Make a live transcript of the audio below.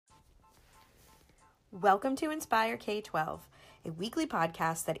Welcome to Inspire K-12, a weekly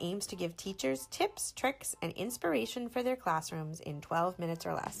podcast that aims to give teachers tips, tricks, and inspiration for their classrooms in 12 minutes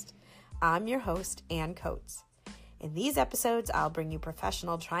or less. I'm your host, Ann Coates. In these episodes, I'll bring you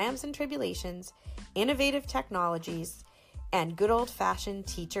professional triumphs and tribulations, innovative technologies, and good old-fashioned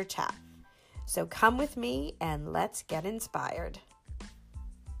teacher chat. So come with me and let's get inspired.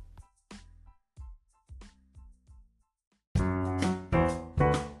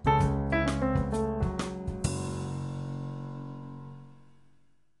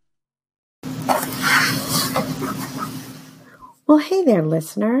 Well, hey there,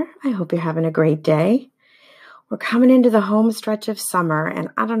 listener. I hope you're having a great day. We're coming into the home stretch of summer, and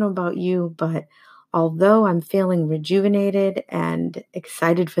I don't know about you, but although I'm feeling rejuvenated and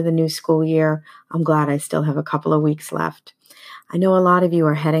excited for the new school year, I'm glad I still have a couple of weeks left. I know a lot of you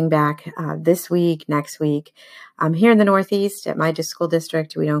are heading back this week, next week. Here in the Northeast at my school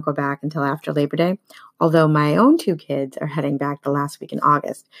district, we don't go back until after Labor Day, although my own two kids are heading back the last week in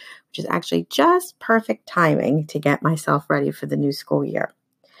August, which is actually just perfect timing to get myself ready for the new school year.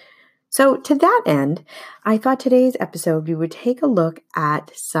 So to that end, I thought today's episode we would take a look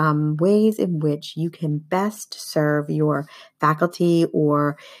at some ways in which you can best serve your faculty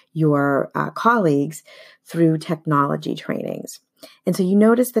or your colleagues through technology trainings. And so you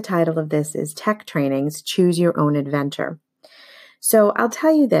notice the title of this is Tech Trainings, Choose Your Own Adventure. So I'll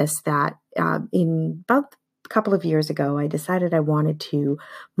tell you this, that in about a couple of years ago, I decided I wanted to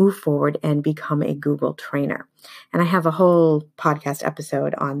move forward and become a Google trainer. And I have a whole podcast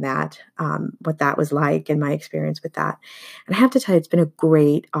episode on that, what that was like and my experience with that. And I have to tell you, it's been a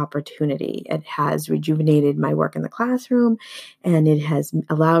great opportunity. It has rejuvenated my work in the classroom, and it has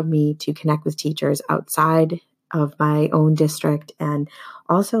allowed me to connect with teachers outside of my own district and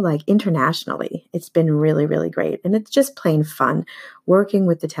also like internationally. It's been really, really great. And it's just plain fun. Working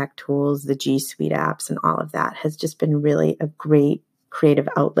with the tech tools, the G Suite apps and all of that has just been really a great creative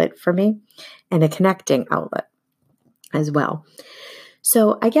outlet for me and a connecting outlet as well.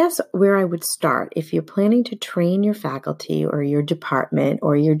 So I guess where I would start, if you're planning to train your faculty or your department,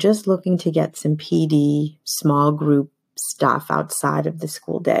 or you're just looking to get some PD, small group stuff outside of the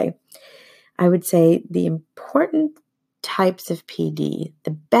school day, I would say the important types of PD,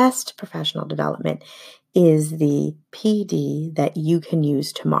 the best professional development is the PD that you can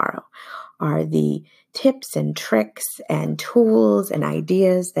use tomorrow, are the tips and tricks and tools and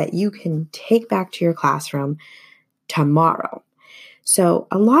ideas that you can take back to your classroom tomorrow. So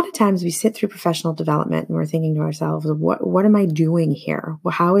a lot of times we sit through professional development and we're thinking to ourselves, what am I doing here?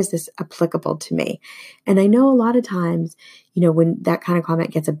 Well, how is this applicable to me? And I know a lot of times, when that kind of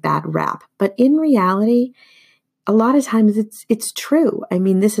comment gets a bad rap, but in reality, a lot of times it's true. I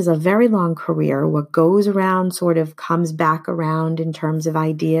mean, this is a very long career. What goes around sort of comes back around in terms of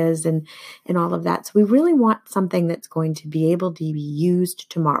ideas and all of that. So we really want something that's going to be able to be used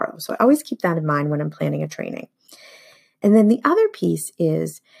tomorrow. So I always keep that in mind when I'm planning a training. And then the other piece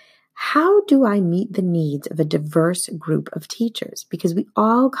is, how do I meet the needs of a diverse group of teachers? Because we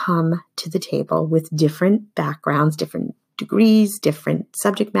all come to the table with different backgrounds, different degrees, different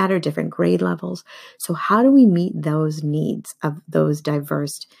subject matter, different grade levels. So how do we meet those needs of those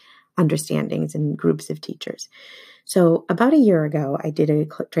diverse understandings and groups of teachers? So about a year ago, I did a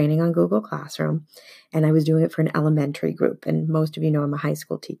training on Google Classroom, and I was doing it for an elementary group. And most of you know I'm a high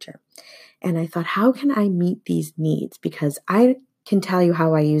school teacher. And I thought, how can I meet these needs? Because I can tell you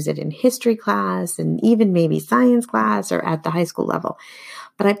how I use it in history class and even maybe science class or at the high school level.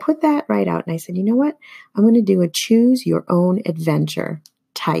 But I put that right out and I said, you know what? I'm going to do a choose your own adventure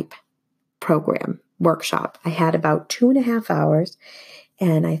type program workshop. I had about 2.5 hours,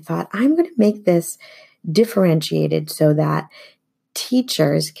 and I thought, I'm going to make this differentiated so that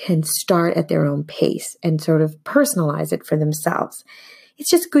teachers can start at their own pace and sort of personalize it for themselves. It's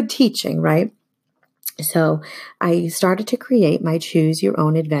just good teaching, right? So I started to create my Choose Your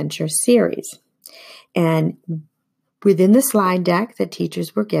Own Adventure series. And within the slide deck that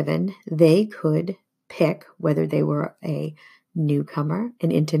teachers were given, they could pick whether they were a newcomer,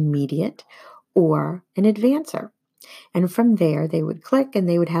 an intermediate, or an advancer. And from there, they would click and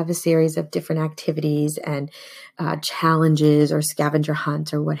they would have a series of different activities and challenges or scavenger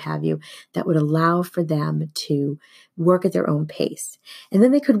hunts or what have you that would allow for them to work at their own pace. And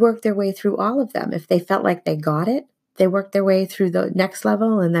then they could work their way through all of them. If they felt like they got it, they worked their way through the next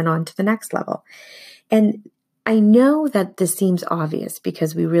level and then on to the next level. And I know that this seems obvious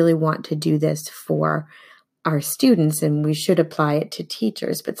because we really want to do this for our students and we should apply it to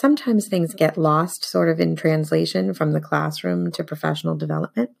teachers, but sometimes things get lost sort of in translation from the classroom to professional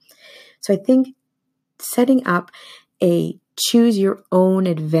development. So I think setting up a choose your own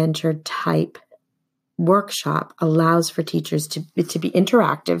adventure type workshop allows for teachers to be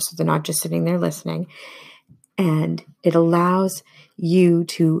interactive, so they're not just sitting there listening. And it allows you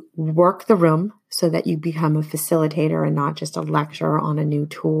to work the room so that you become a facilitator and not just a lecturer on a new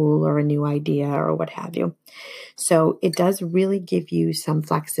tool or a new idea or what have you. So it does really give you some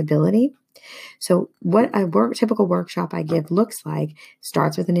flexibility. So what a typical workshop I give looks like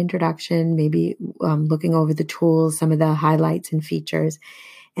starts with an introduction, maybe looking over the tools, some of the highlights and features,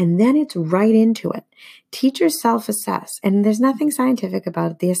 and then it's right into it. Teachers self-assess, and there's nothing scientific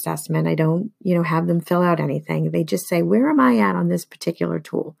about the assessment. I don't, have them fill out anything. They just say, where am I at on this particular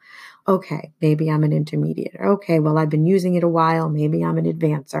tool? Okay, maybe I'm an intermediate. Okay, well, I've been using it a while. Maybe I'm an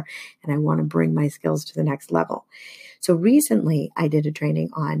advancer, and I want to bring my skills to the next level. So recently, I did a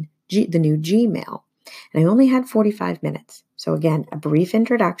training on the new Gmail, and I only had 45 minutes. So again, a brief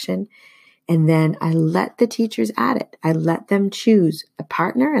introduction. And then I let the teachers at it. I let them choose a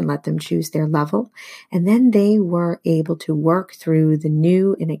partner and let them choose their level. And then they were able to work through the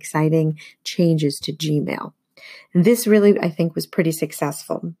new and exciting changes to Gmail. And this really, I think, was pretty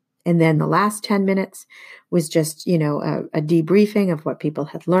successful. And then the last 10 minutes was just, a debriefing of what people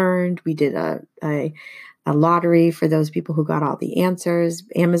had learned. We did a lottery for those people who got all the answers.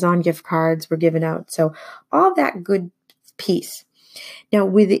 Amazon gift cards were given out. So all that good piece. Now,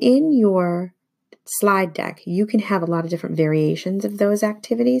 within your slide deck, you can have a lot of different variations of those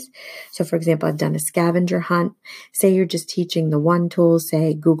activities. So, for example, I've done a scavenger hunt. Say you're just teaching the one tool,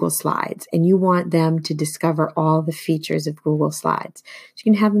 say Google Slides, and you want them to discover all the features of Google Slides. So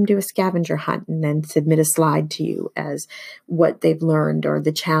you can have them do a scavenger hunt and then submit a slide to you as what they've learned or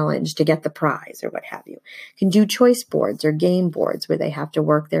the challenge to get the prize or what have you. You can do choice boards or game boards where they have to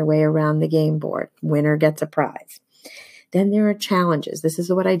work their way around the game board. Winner gets a prize. Then there are challenges. This is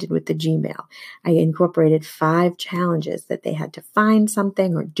what I did with the Gmail. I incorporated 5 challenges that they had to find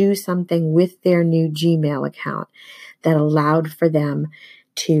something or do something with their new Gmail account that allowed for them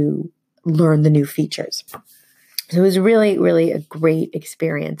to learn the new features. So it was really, really a great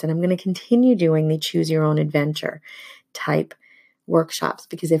experience. And I'm going to continue doing the choose your own adventure type workshops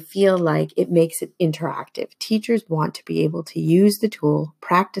because I feel like it makes it interactive. Teachers want to be able to use the tool,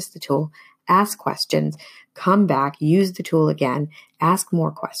 practice the tool, ask questions, come back, use the tool again, ask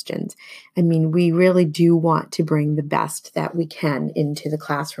more questions. I mean, we really do want to bring the best that we can into the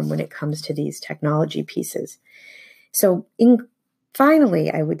classroom when it comes to these technology pieces. So finally,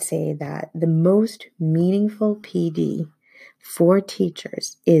 I would say that the most meaningful PD for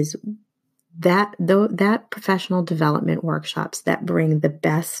teachers is that professional development workshops that bring the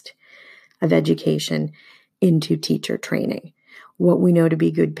best of education into teacher training. What we know to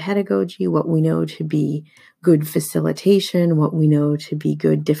be good pedagogy, what we know to be good facilitation, what we know to be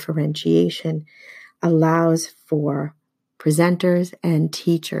good differentiation allows for presenters and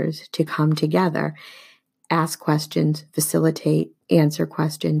teachers to come together, ask questions, facilitate, answer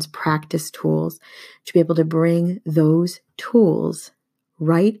questions, practice tools, to be able to bring those tools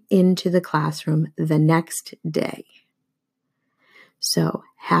right into the classroom the next day. So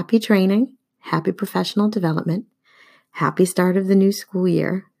happy training, happy professional development. Happy start of the new school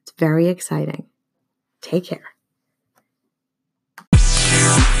year. It's very exciting. Take care.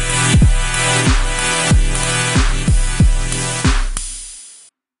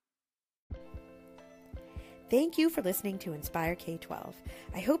 Thank you for listening to Inspire K-12.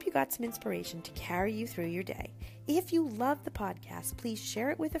 I hope you got some inspiration to carry you through your day. If you love the podcast, please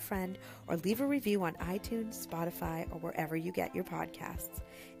share it with a friend or leave a review on iTunes, Spotify, or wherever you get your podcasts.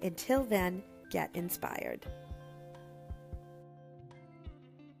 Until then, get inspired.